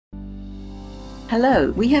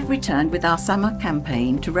Hello, we have returned with our summer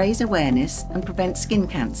campaign to raise awareness and prevent skin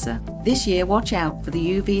cancer. This year, watch out for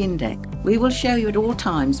the UV index. We will show you at all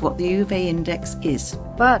times what the UV index is.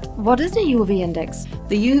 But what is the UV index?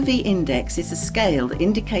 The UV index is a scale that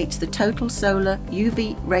indicates the total solar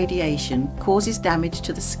UV radiation causes damage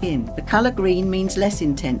to the skin. The colour green means less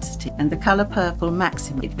intensity and the colour purple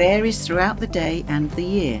maximum. It varies throughout the day and the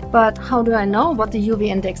year. But how do I know what the UV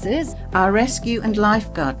index is? Our rescue and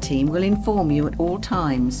lifeguard team will inform you at all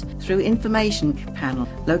times through information panel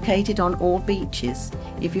located on all beaches.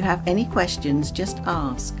 If you have any questions, just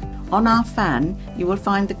ask. On our fan, you will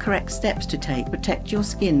find the correct steps to take to protect your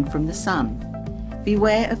skin from the sun.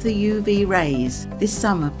 Beware of the UV rays. This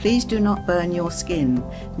summer, please do not burn your skin.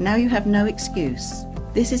 Now you have no excuse.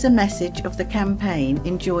 This is a message of the campaign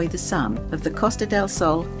Enjoy the Sun of the Costa del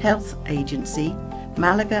Sol Health Agency,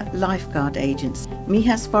 Malaga Lifeguard Agency,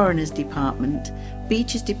 Mijas Foreigners Department,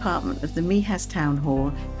 Beaches Department of the Mijas Town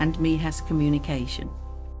Hall and Mijas Communication.